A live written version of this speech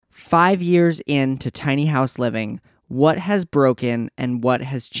5 years into tiny house living, what has broken and what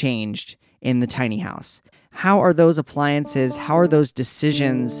has changed in the tiny house? How are those appliances, how are those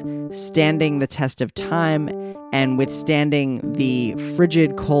decisions standing the test of time and withstanding the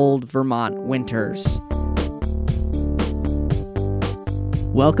frigid, cold Vermont winters?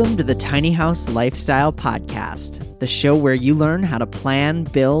 Welcome to the Tiny House Lifestyle Podcast, the show where you learn how to plan,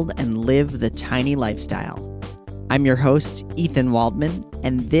 build, and live the tiny lifestyle. I'm your host, Ethan Waldman,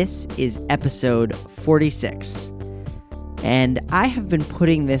 and this is episode 46. And I have been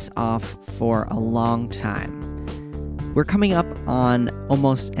putting this off for a long time. We're coming up on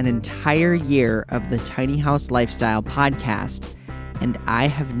almost an entire year of the Tiny House Lifestyle Podcast, and I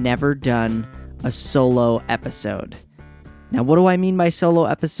have never done a solo episode. Now, what do I mean by solo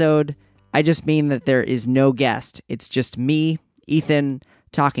episode? I just mean that there is no guest. It's just me, Ethan,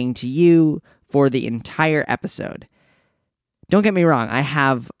 talking to you for the entire episode. Don't get me wrong, I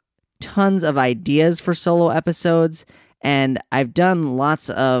have tons of ideas for solo episodes, and I've done lots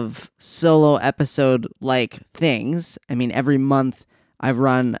of solo episode-like things. I mean, every month I've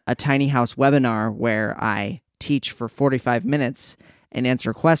run a tiny house webinar where I teach for 45 minutes and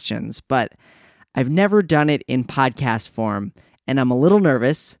answer questions, but I've never done it in podcast form, and I'm a little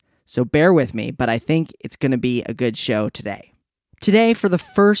nervous, so bear with me, but I think it's going to be a good show today. Today, for the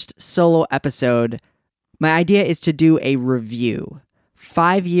first solo episode, my idea is to do a review.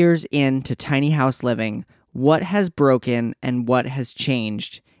 5 years into tiny house living, what has broken and what has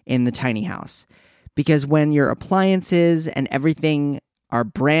changed in the tiny house? Because when your appliances and everything are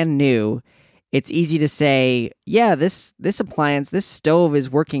brand new, it's easy to say, yeah, this appliance, this stove is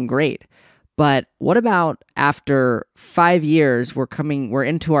working great. But what about after 5 years, we're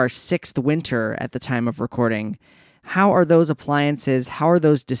into our sixth winter at the time of recording? How are those appliances, how are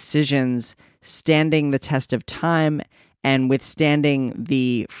those decisions standing the test of time and withstanding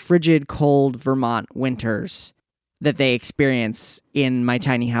the frigid, cold Vermont winters that they experience in my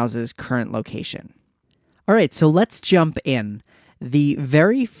tiny house's current location? All right, so let's jump in. The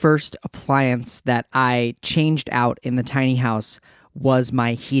very first appliance that I changed out in the tiny house was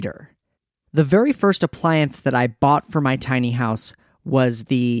my heater. The very first appliance that I bought for my tiny house was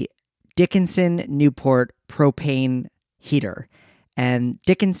the Dickinson Newport propane heater. And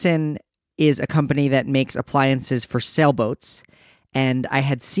Dickinson is a company that makes appliances for sailboats. And I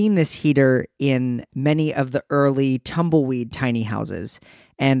had seen this heater in many of the early tumbleweed tiny houses,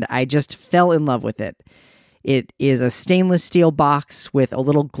 and I just fell in love with it. It is a stainless steel box with a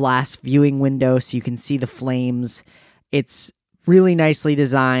little glass viewing window so you can see the flames. It's really nicely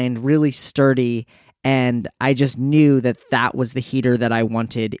designed, really sturdy, and I just knew that that was the heater that I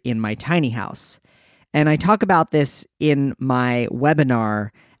wanted in my tiny house. And I talk about this in my webinar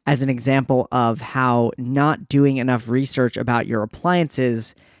as an example of how not doing enough research about your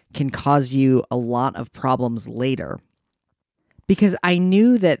appliances can cause you a lot of problems later. Because I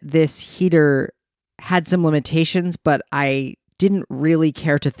knew that this heater had some limitations, but I didn't really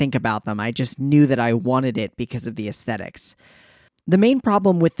care to think about them. I just knew that I wanted it because of the aesthetics. The main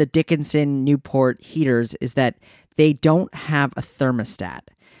problem with the Dickinson Newport heaters is that they don't have a thermostat.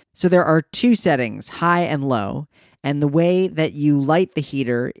 So there are two settings, high and low, and the way that you light the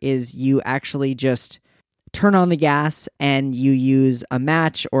heater is you actually just turn on the gas and you use a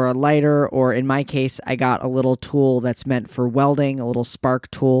match or a lighter, or in my case, I got a little tool that's meant for welding, a little spark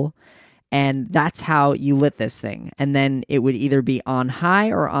tool, and that's how you lit this thing. And then it would either be on high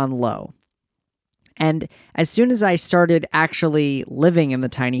or on low. And as soon as I started actually living in the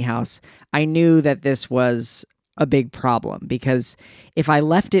tiny house, I knew that this was a big problem, because if I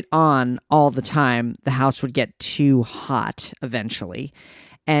left it on all the time, the house would get too hot eventually.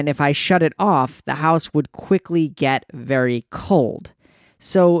 And if I shut it off, the house would quickly get very cold.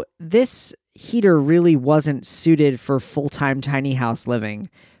 So this heater really wasn't suited for full-time tiny house living,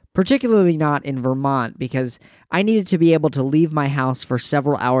 particularly not in Vermont, because I needed to be able to leave my house for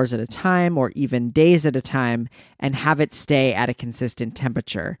several hours at a time or even days at a time and have it stay at a consistent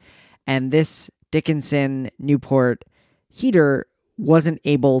temperature. And this Dickinson Newport heater wasn't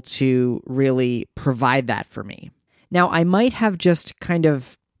able to really provide that for me. Now, I might have just kind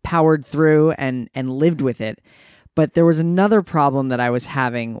of powered through and lived with it, but there was another problem that I was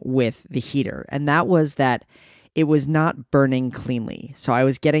having with the heater, and that was that it was not burning cleanly. So I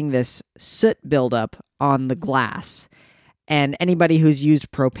was getting this soot buildup on the glass. And anybody who's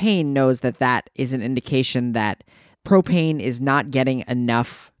used propane knows that that is an indication that propane is not getting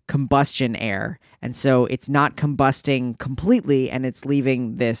enough combustion air. And so it's not combusting completely and it's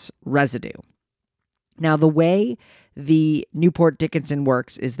leaving this residue. Now, the way the Newport Dickinson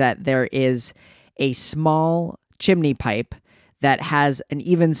works is that there is a small chimney pipe that has an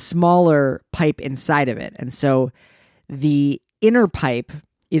even smaller pipe inside of it. And so the inner pipe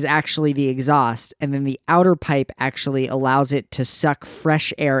is actually the exhaust, and then the outer pipe actually allows it to suck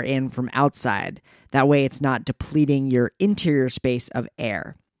fresh air in from outside. That way it's not depleting your interior space of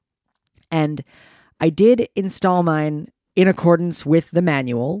air. And I did install mine in accordance with the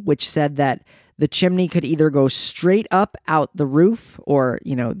manual, which said that the chimney could either go straight up out the roof, or,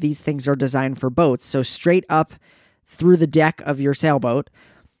 these things are designed for boats, so straight up through the deck of your sailboat.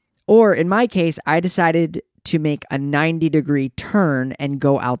 Or in my case, I decided to make a 90-degree turn and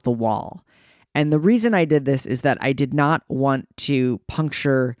go out the wall. And the reason I did this is that I did not want to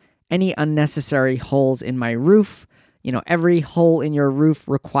puncture any unnecessary holes in my roof. Every hole in your roof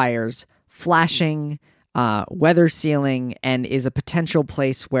requires flashing, weather sealing, and is a potential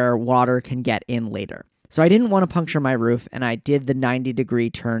place where water can get in later. So I didn't want to puncture my roof, and I did the 90-degree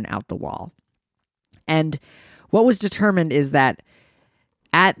turn out the wall. And what was determined is that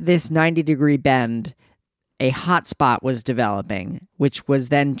at this 90-degree bend, a hot spot was developing, which was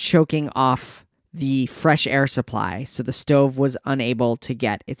then choking off the fresh air supply, so the stove was unable to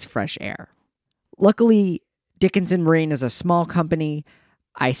get its fresh air. Luckily, Dickinson Marine is a small company.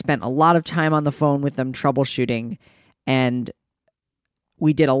 I spent a lot of time on the phone with them troubleshooting, and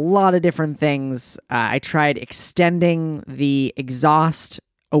we did a lot of different things. I tried extending the exhaust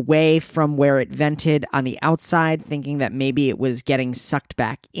away from where it vented on the outside, thinking that maybe it was getting sucked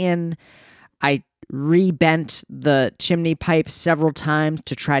back in. I rebent the chimney pipe several times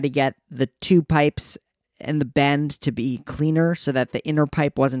to try to get the two pipes and the bend to be cleaner so that the inner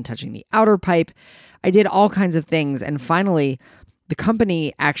pipe wasn't touching the outer pipe. I did all kinds of things, and finally, the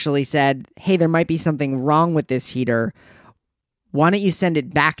company actually said, hey, there might be something wrong with this heater. Why don't you send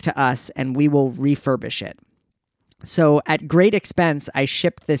it back to us and we will refurbish it? So at great expense, I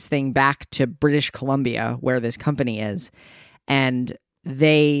shipped this thing back to British Columbia, where this company is, and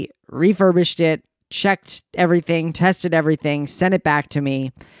they refurbished it, checked everything, tested everything, sent it back to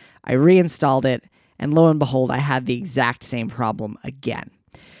me. I reinstalled it, and lo and behold, I had the exact same problem again.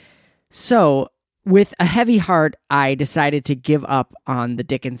 So with a heavy heart, I decided to give up on the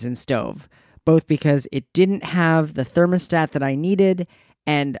Dickinson stove, both because it didn't have the thermostat that I needed,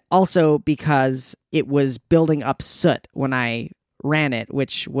 and also because it was building up soot when I ran it,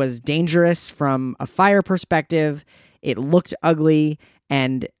 which was dangerous from a fire perspective. It looked ugly,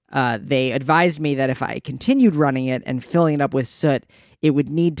 and they advised me that if I continued running it and filling it up with soot, it would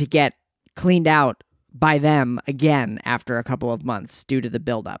need to get cleaned out by them again after a couple of months due to the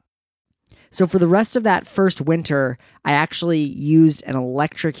buildup. So for the rest of that first winter, I actually used an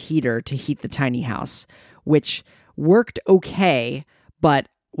electric heater to heat the tiny house, which worked okay, but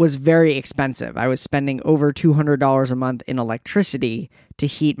was very expensive. I was spending over $200 a month in electricity to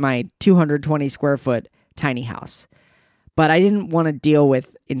heat my 220 square foot tiny house. But I didn't want to deal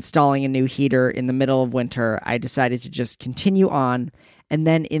with installing a new heater in the middle of winter. I decided to just continue on. And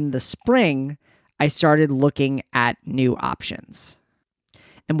then in the spring, I started looking at new options.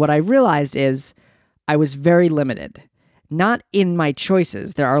 And what I realized is I was very limited. Not in my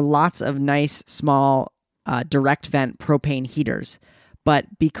choices. There are lots of nice, small, direct vent propane heaters.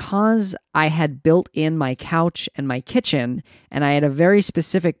 But because I had built in my couch and my kitchen, and I had a very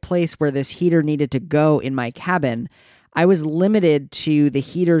specific place where this heater needed to go in my cabin, I was limited to the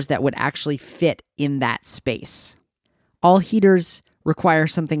heaters that would actually fit in that space. All heaters require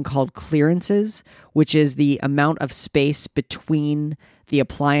something called clearances, which is the amount of space between the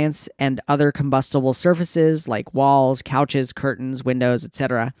appliance and other combustible surfaces like walls, couches, curtains, windows,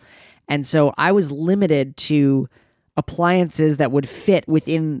 etc. And so I was limited to appliances that would fit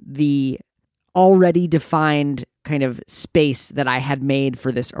within the already defined kind of space that I had made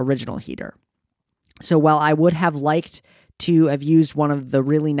for this original heater. So while I would have liked to have used one of the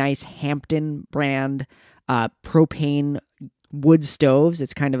really nice Hampton brand propane wood stoves,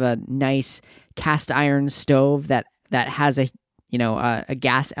 it's kind of a nice cast iron stove that has a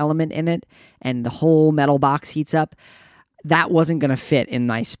gas element in it, and the whole metal box heats up. That wasn't going to fit in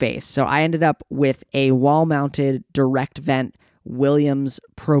my space. So I ended up with a wall-mounted direct vent Williams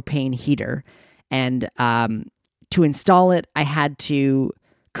propane heater. And to install it, I had to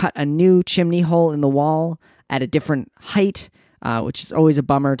cut a new chimney hole in the wall at a different height, which is always a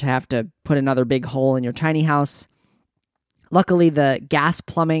bummer to have to put another big hole in your tiny house. Luckily, the gas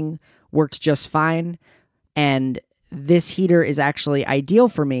plumbing worked just fine, and this heater is actually ideal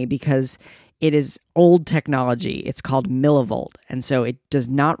for me because it is old technology. It's called millivolt, and so it does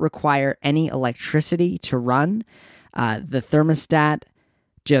not require any electricity to run. The thermostat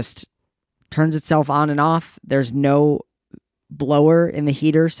just turns itself on and off. There's no blower in the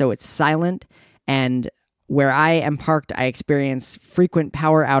heater, so it's silent, and where I am parked, I experience frequent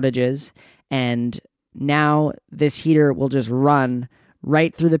power outages, and now this heater will just run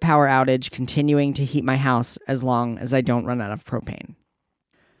right through the power outage, continuing to heat my house as long as I don't run out of propane.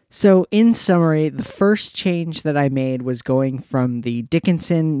 So in summary, the first change that I made was going from the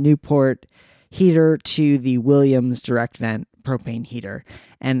Dickinson Newport heater to the Williams direct vent propane heater.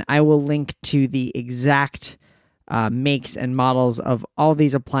 And I will link to the exact makes and models of all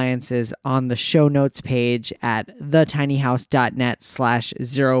these appliances on the show notes page at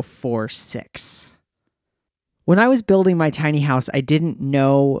thetinyhouse.net/046. When I was building my tiny house, I didn't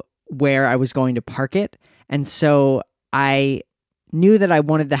know where I was going to park it. And so I knew that I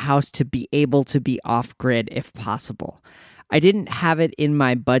wanted the house to be able to be off-grid if possible. I didn't have it in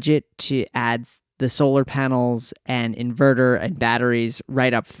my budget to add the solar panels and inverter and batteries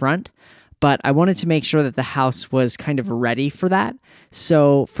right up front, but I wanted to make sure that the house was kind of ready for that.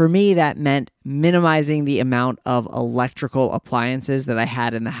 So for me, that meant minimizing the amount of electrical appliances that I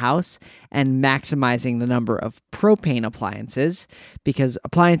had in the house and maximizing the number of propane appliances, because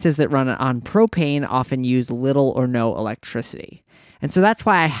appliances that run on propane often use little or no electricity. And so that's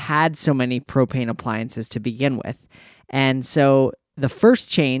why I had so many propane appliances to begin with. And so the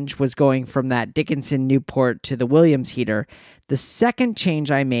first change was going from that Dickinson Newport to the Williams heater. The second change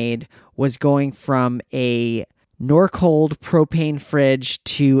I made was going from a Norcold propane fridge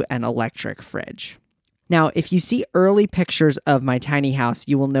to an electric fridge. Now, if you see early pictures of my tiny house,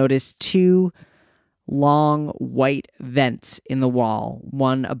 you will notice two long white vents in the wall,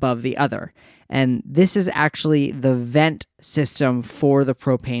 one above the other. And this is actually the vent system for the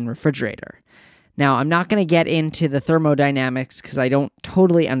propane refrigerator. Now, I'm not going to get into the thermodynamics because I don't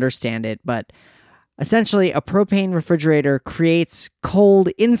totally understand it, but essentially a propane refrigerator creates cold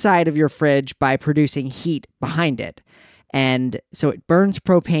inside of your fridge by producing heat behind it. And so it burns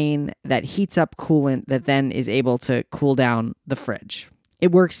propane that heats up coolant that then is able to cool down the fridge.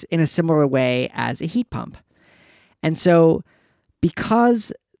 It works in a similar way as a heat pump. And so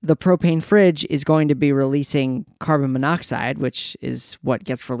because the propane fridge is going to be releasing carbon monoxide, which is what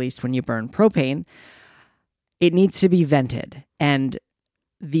gets released when you burn propane, it needs to be vented. And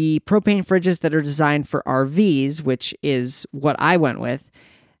the propane fridges that are designed for RVs, which is what I went with,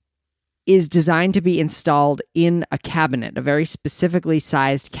 is designed to be installed in a cabinet, a very specifically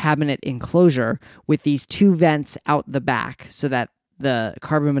sized cabinet enclosure with these two vents out the back so that the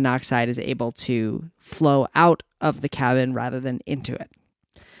carbon monoxide is able to flow out of the cabin rather than into it.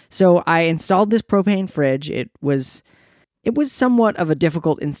 So I installed this propane fridge. It was somewhat of a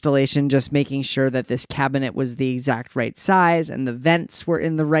difficult installation, just making sure that this cabinet was the exact right size and the vents were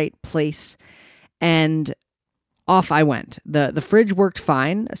in the right place. And off I went. The fridge worked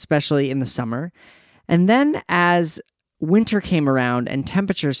fine, especially in the summer. And then as winter came around and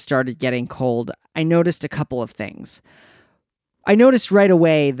temperatures started getting cold, I noticed a couple of things. I noticed right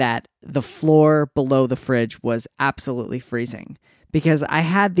away that the floor below the fridge was absolutely freezing, because I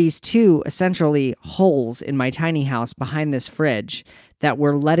had these two essentially holes in my tiny house behind this fridge that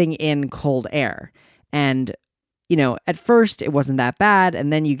were letting in cold air. And, at first it wasn't that bad,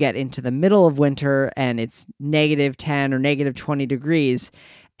 and then you get into the middle of winter and it's -10 or -20 degrees,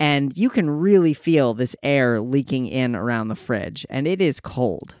 and you can really feel this air leaking in around the fridge, and it is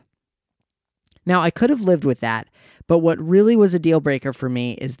cold. Now, I could have lived with that, but what really was a deal breaker for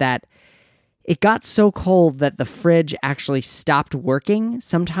me is that it got so cold that the fridge actually stopped working.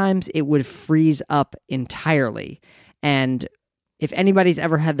 Sometimes it would freeze up entirely. And if anybody's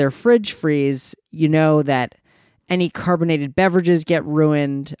ever had their fridge freeze, you know that any carbonated beverages get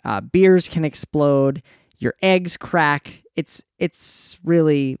ruined, beers can explode, your eggs crack. It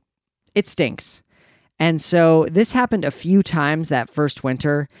stinks. And so this happened a few times that first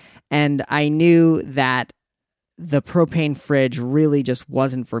winter, and I knew that the propane fridge really just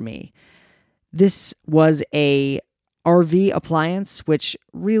wasn't for me. This was a RV appliance, which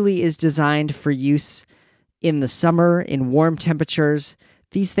really is designed for use in the summer in warm temperatures.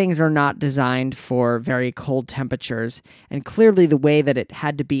 These things are not designed for very cold temperatures, and clearly the way that it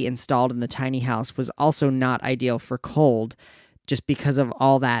had to be installed in the tiny house was also not ideal for cold, just because of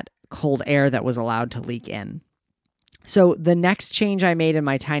all that cold air that was allowed to leak in. So the next change I made in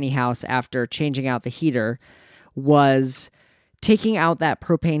my tiny house after changing out the heater was taking out that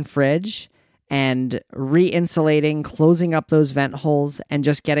propane fridge and re-insulating, closing up those vent holes, and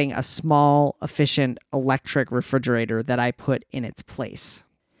just getting a small, efficient electric refrigerator that I put in its place.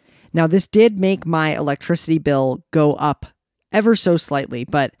 Now, this did make my electricity bill go up ever so slightly,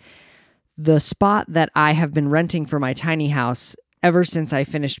 but the spot that I have been renting for my tiny house ever since I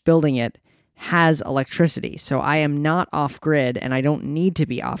finished building it has electricity, so I am not off-grid, and I don't need to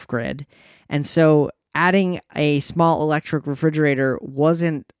be off-grid. And so adding a small electric refrigerator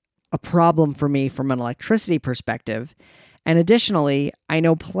wasn't a problem for me from an electricity perspective. And additionally, I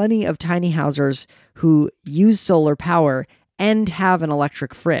know plenty of tiny housers who use solar power and have an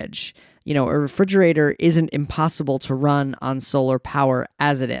electric fridge. A refrigerator isn't impossible to run on solar power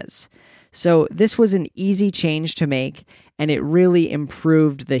as it is. So this was an easy change to make, and it really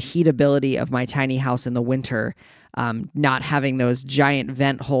improved the heatability of my tiny house in the winter, not having those giant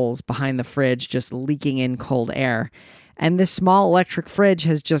vent holes behind the fridge just leaking in cold air. And this small electric fridge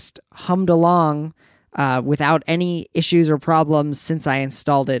has just hummed along without any issues or problems since I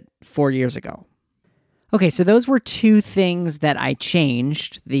installed it 4 years ago. Okay, so those were two things that I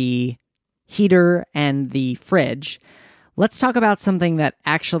changed, the heater and the fridge. Let's talk about something that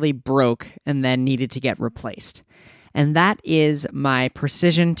actually broke and then needed to get replaced. And that is my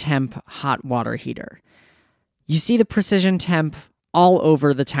Precision Temp hot water heater. You see the Precision Temp all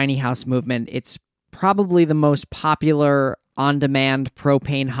over the tiny house movement. It's probably the most popular on-demand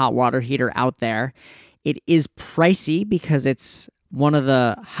propane hot water heater out there. It is pricey because it's one of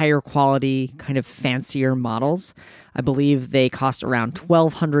the higher quality, kind of fancier models. I believe they cost around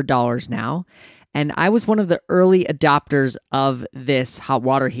 $1,200 now. And I was one of the early adopters of this hot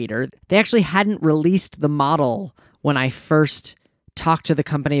water heater. They actually hadn't released the model when I first talked to the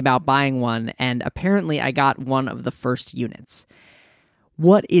company about buying one, and apparently I got one of the first units.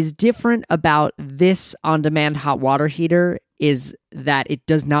 What is different about this on-demand hot water heater is that it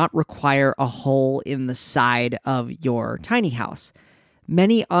does not require a hole in the side of your tiny house.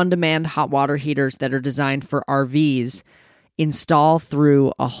 Many on-demand hot water heaters that are designed for RVs install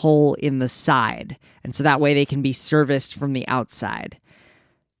through a hole in the side, and so that way they can be serviced from the outside.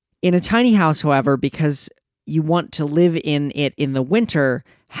 In a tiny house, however, because you want to live in it in the winter,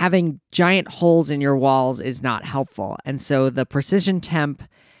 having giant holes in your walls is not helpful. And so the Precision Temp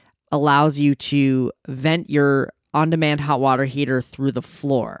allows you to vent your on-demand hot water heater through the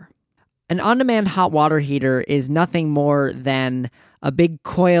floor. An on-demand hot water heater is nothing more than a big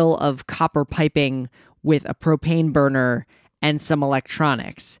coil of copper piping with a propane burner and some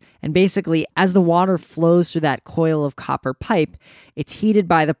electronics. And basically, as the water flows through that coil of copper pipe, it's heated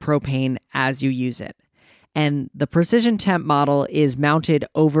by the propane as you use it. And the Precision Temp model is mounted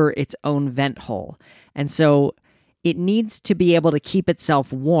over its own vent hole. And so it needs to be able to keep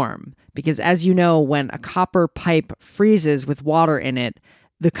itself warm, because as you know, when a copper pipe freezes with water in it,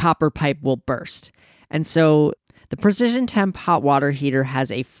 the copper pipe will burst. And so the Precision Temp hot water heater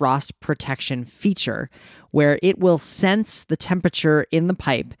has a frost protection feature where it will sense the temperature in the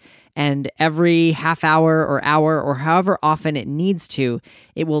pipe, and every half hour or however often it needs to,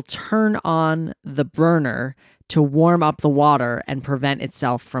 it will turn on the burner to warm up the water and prevent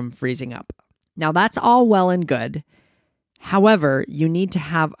itself from freezing up. Now that's all well and good. However, you need to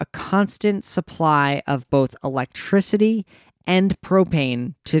have a constant supply of both electricity and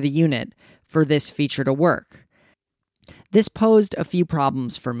propane to the unit for this feature to work. This posed a few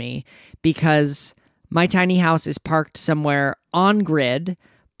problems for me because my tiny house is parked somewhere on grid,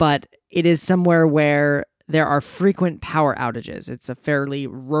 but it is somewhere where there are frequent power outages. It's a fairly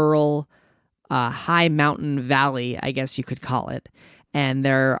rural, high mountain valley, I guess you could call it. And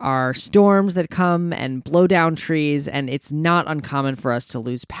there are storms that come and blow down trees, and it's not uncommon for us to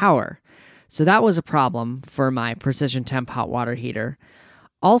lose power. So that was a problem for my Precision Temp hot water heater.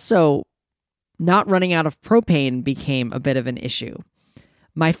 Also, not running out of propane became a bit of an issue.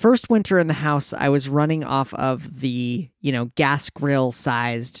 My first winter in the house, I was running off of the, gas grill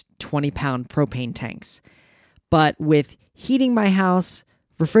sized 20-pound propane tanks. But with heating my house,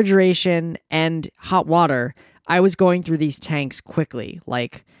 refrigeration, and hot water, I was going through these tanks quickly,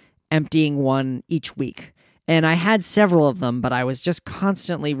 like emptying one each week. And I had several of them, but I was just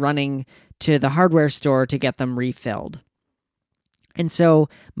constantly running to the hardware store to get them refilled. And so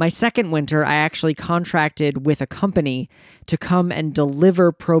my second winter, I actually contracted with a company to come and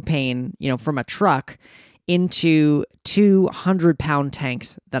deliver propane, from a truck into 200-pound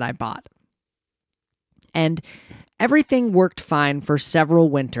tanks that I bought. And everything worked fine for several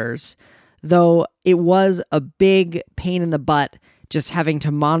winters, though it was a big pain in the butt just having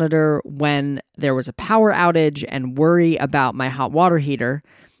to monitor when there was a power outage and worry about my hot water heater.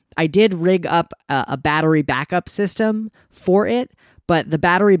 I did rig up a battery backup system for it, but the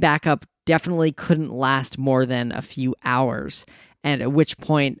battery backup definitely couldn't last more than a few hours, and at which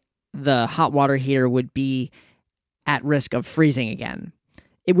point the hot water heater would be at risk of freezing again.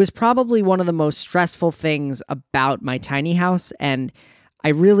 It was probably one of the most stressful things about my tiny house, and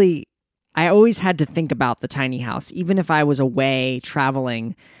I always had to think about the tiny house. Even if I was away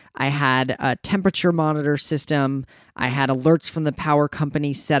traveling, I had a temperature monitor system. I had alerts from the power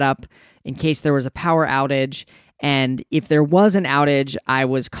company set up in case there was a power outage. And if there was an outage, I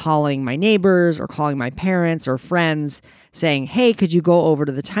was calling my neighbors or calling my parents or friends saying, hey, could you go over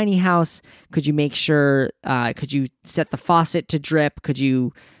to the tiny house? Could you make sure, could you set the faucet to drip? Could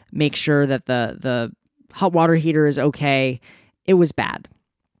you make sure that the hot water heater is okay? It was bad.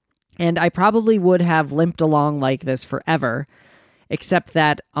 And I probably would have limped along like this forever, except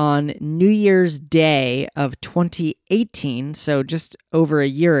that on New Year's Day of 2018, so just over a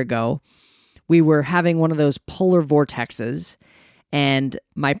year ago, we were having one of those polar vortexes, and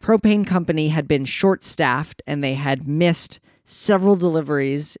my propane company had been short-staffed, and they had missed several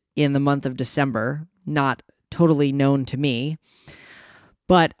deliveries in the month of December, not totally known to me.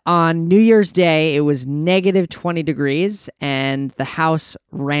 But on New Year's Day, it was negative 20 degrees, and the house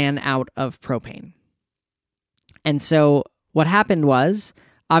ran out of propane. And so what happened was,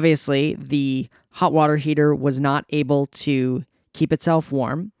 obviously, the hot water heater was not able to keep itself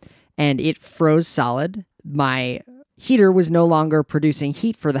warm, and it froze solid. My heater was no longer producing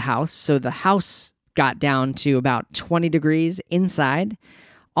heat for the house, so the house got down to about 20 degrees inside.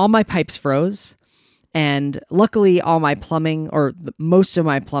 All my pipes froze, and luckily all my plumbing, or most of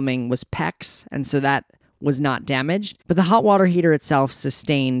my plumbing, was PEX, and so that was not damaged. But the hot water heater itself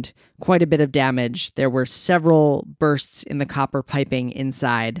sustained quite a bit of damage. There were several bursts in the copper piping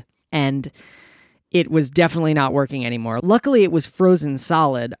inside, and it was definitely not working anymore. Luckily, it was frozen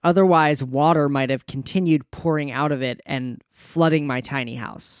solid. Otherwise, water might have continued pouring out of it and flooding my tiny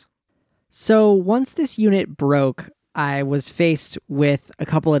house. So once this unit broke, I was faced with a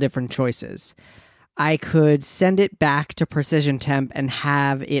couple of different choices. I could send it back to Precision Temp and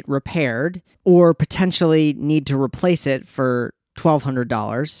have it repaired, or potentially need to replace it for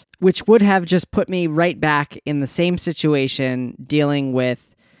 $1,200, which would have just put me right back in the same situation, dealing with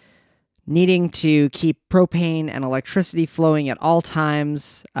needing to keep propane and electricity flowing at all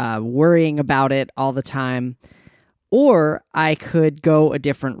times, worrying about it all the time. Or I could go a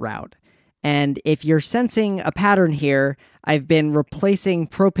different route. And if you're sensing a pattern here, I've been replacing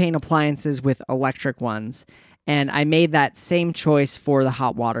propane appliances with electric ones, and I made that same choice for the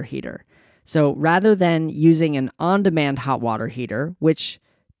hot water heater. So rather than using an on-demand hot water heater, which,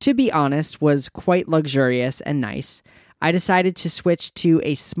 to be honest, was quite luxurious and nice, I decided to switch to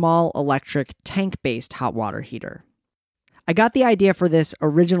a small electric tank-based hot water heater. I got the idea for this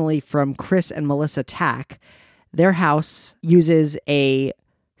originally from Chris and Melissa Tack. Their house uses a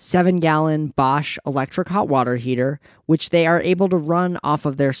 7-gallon Bosch electric hot water heater, which they are able to run off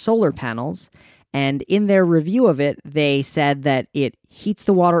of their solar panels. And in their review of it, they said that it heats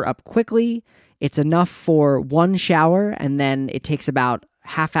the water up quickly, it's enough for one shower, and then it takes about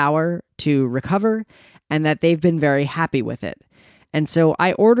half hour to recover, and that they've been very happy with it. And so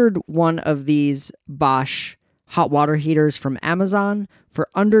I ordered one of these Bosch hot water heaters from Amazon for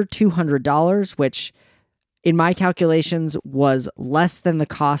under $200, which in my calculations was less than the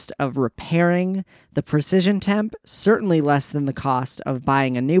cost of repairing the Precision Temp, certainly less than the cost of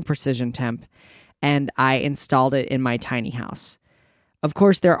buying a new Precision Temp, and I installed it in my tiny house. Of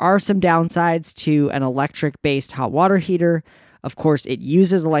course, there are some downsides to an electric-based hot water heater. Of course, it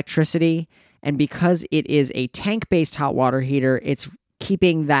uses electricity, and because it is a tank-based hot water heater, it's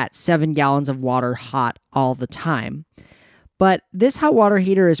keeping that 7 gallons of water hot all the time. But this hot water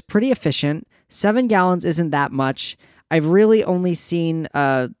heater is pretty efficient. 7 gallons isn't that much. I've really only seen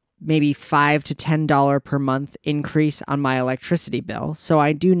maybe $5 to $10 per month increase on my electricity bill, so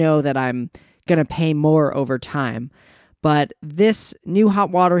I do know that I'm going to pay more over time. But this new hot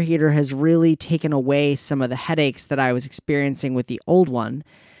water heater has really taken away some of the headaches that I was experiencing with the old one.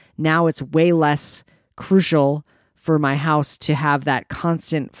 Now it's way less crucial for my house to have that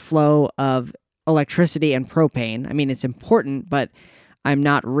constant flow of electricity and propane. I mean, it's important, but I'm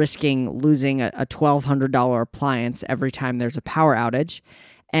not risking losing a $1,200 appliance every time there's a power outage.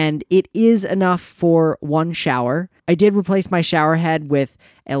 And it is enough for one shower. I did replace my shower head with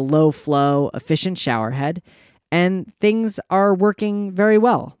a low-flow, efficient shower head, and things are working very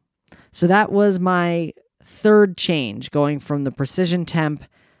well. So that was my third change, going from the Precision Temp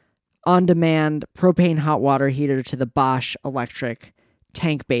on-demand propane hot water heater to the Bosch electric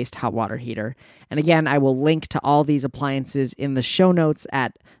tank-based hot water heater. And again, I will link to all these appliances in the show notes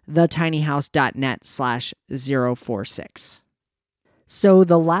at thetinyhouse.net/046. So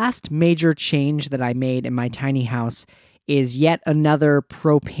the last major change that I made in my tiny house is yet another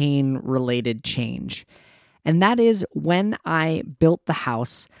propane-related change. And that is when I built the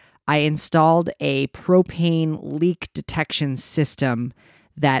house, I installed a propane leak detection system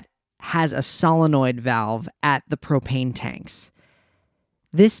that has a solenoid valve at the propane tanks.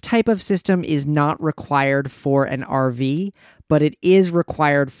 This type of system is not required for an RV, but it is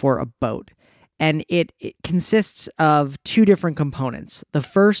required for a boat. And it consists of two different components. The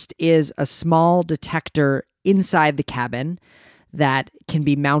first is a small detector inside the cabin that can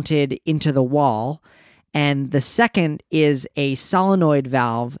be mounted into the wall. And the second is a solenoid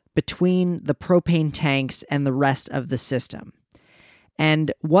valve between the propane tanks and the rest of the system.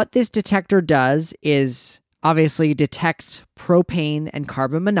 And what this detector does is obviously detects propane and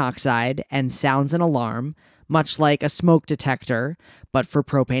carbon monoxide and sounds an alarm, much like a smoke detector, but for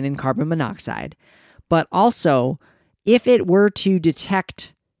propane and carbon monoxide. But also, if it were to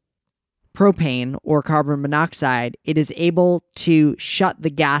detect propane or carbon monoxide, it is able to shut the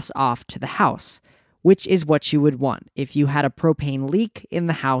gas off to the house, which is what you would want. If you had a propane leak in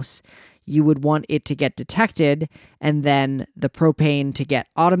the house, you would want it to get detected and then the propane to get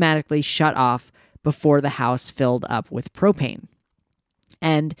automatically shut off before the house filled up with propane.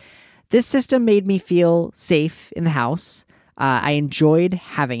 And this system made me feel safe in the house. I enjoyed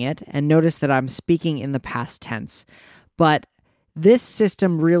having it, and notice that I'm speaking in the past tense. But this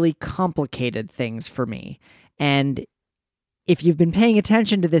system really complicated things for me. And if you've been paying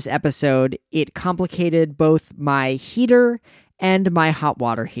attention to this episode, it complicated both my heater and my hot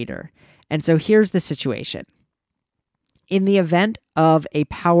water heater. And so here's the situation. In the event of a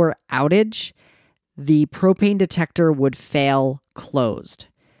power outage, the propane detector would fail closed,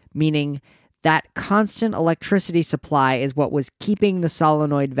 meaning that constant electricity supply is what was keeping the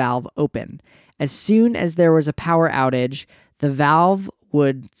solenoid valve open. As soon as there was a power outage, the valve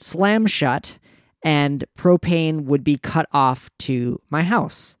would slam shut and propane would be cut off to my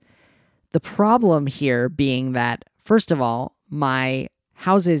house. The problem here being that, first of all, my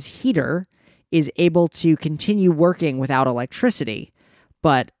house's heater is able to continue working without electricity,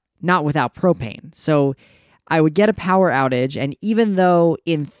 but not without propane. So I would get a power outage, and even though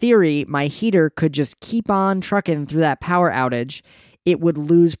in theory my heater could just keep on trucking through that power outage, it would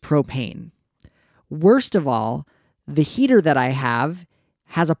lose propane. Worst of all, the heater that I have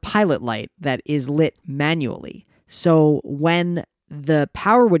has a pilot light that is lit manually. So when the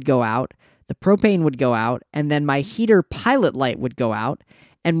power would go out, the propane would go out, and then my heater pilot light would go out.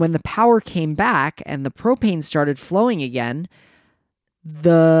 And when the power came back and the propane started flowing again,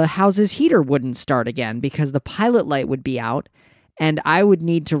 the house's heater wouldn't start again because the pilot light would be out, and I would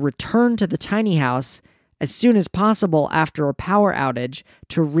need to return to the tiny house as soon as possible after a power outage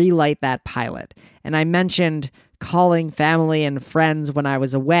to relight that pilot. And I mentioned calling family and friends when I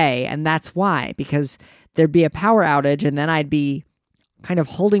was away, and that's why, because there'd be a power outage and then I'd be kind of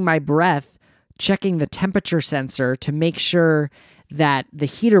holding my breath, checking the temperature sensor to make sure that the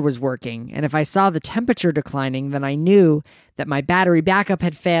heater was working. And if I saw the temperature declining, then I knew that my battery backup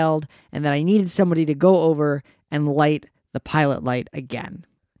had failed and that I needed somebody to go over and light the pilot light again.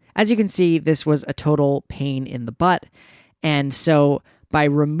 As you can see, this was a total pain in the butt. And so by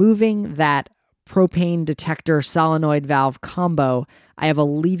removing that propane detector solenoid valve combo, I have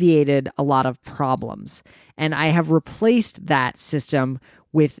alleviated a lot of problems. And I have replaced that system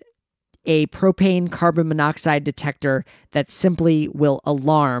with a propane carbon monoxide detector that simply will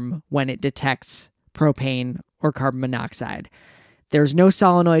alarm when it detects propane or carbon monoxide. There's no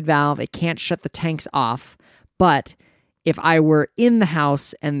solenoid valve. It can't shut the tanks off. But if I were in the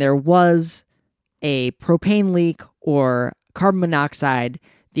house and there was a propane leak or carbon monoxide,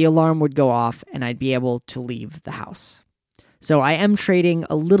 the alarm would go off and I'd be able to leave the house. So I am trading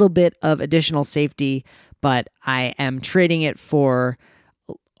a little bit of additional safety, but I am trading it for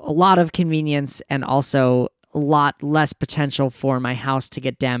a lot of convenience and also a lot less potential for my house to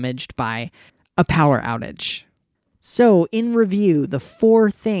get damaged by a power outage. So, in review, the 4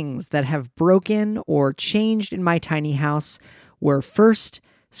 things that have broken or changed in my tiny house were: first,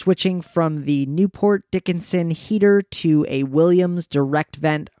 switching from the Newport Dickinson heater to a Williams direct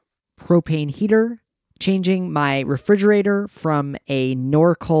vent propane heater, changing my refrigerator from a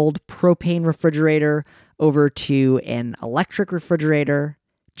Norcold propane refrigerator over to an electric refrigerator,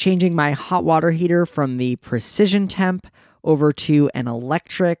 changing my hot water heater from the Precision Temp over to an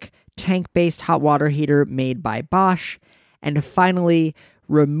electric tank-based hot water heater made by Bosch, and finally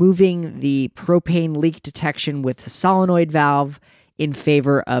removing the propane leak detection with the solenoid valve in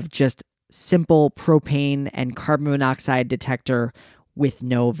favor of just simple propane and carbon monoxide detector with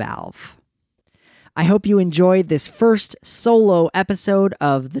no valve. I hope you enjoyed this first solo episode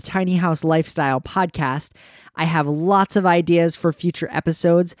of the Tiny House Lifestyle podcast. I have lots of ideas for future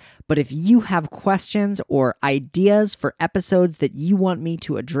episodes, but if you have questions or ideas for episodes that you want me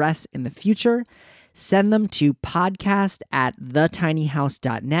to address in the future, send them to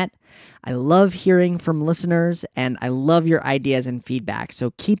podcast@thetinyhouse.net. I love hearing from listeners, and I love your ideas and feedback,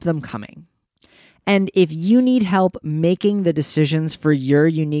 so keep them coming. And if you need help making the decisions for your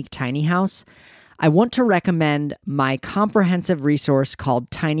unique tiny house, I want to recommend my comprehensive resource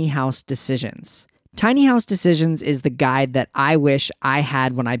called Tiny House Decisions. Tiny House Decisions is the guide that I wish I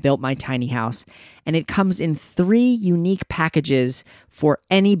had when I built my tiny house, and it comes in 3 unique packages for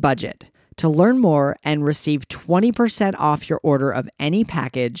any budget. To learn more and receive 20% off your order of any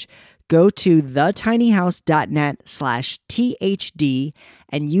package, go to thetinyhouse.net/THD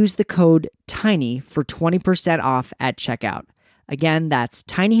and use the code TINY for 20% off at checkout. Again, that's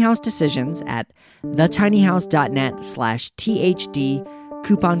Tiny House Decisions at thetinyhouse.net/THD,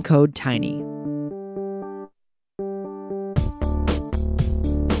 coupon code TINY.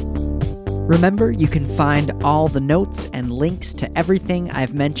 Remember, you can find all the notes and links to everything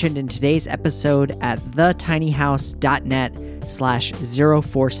I've mentioned in today's episode at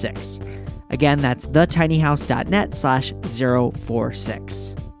thetinyhouse.net/046. Again, that's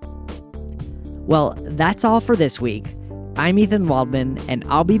thetinyhouse.net/046. Well, that's all for this week. I'm Ethan Waldman, and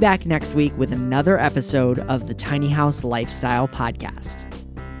I'll be back next week with another episode of the Tiny House Lifestyle Podcast.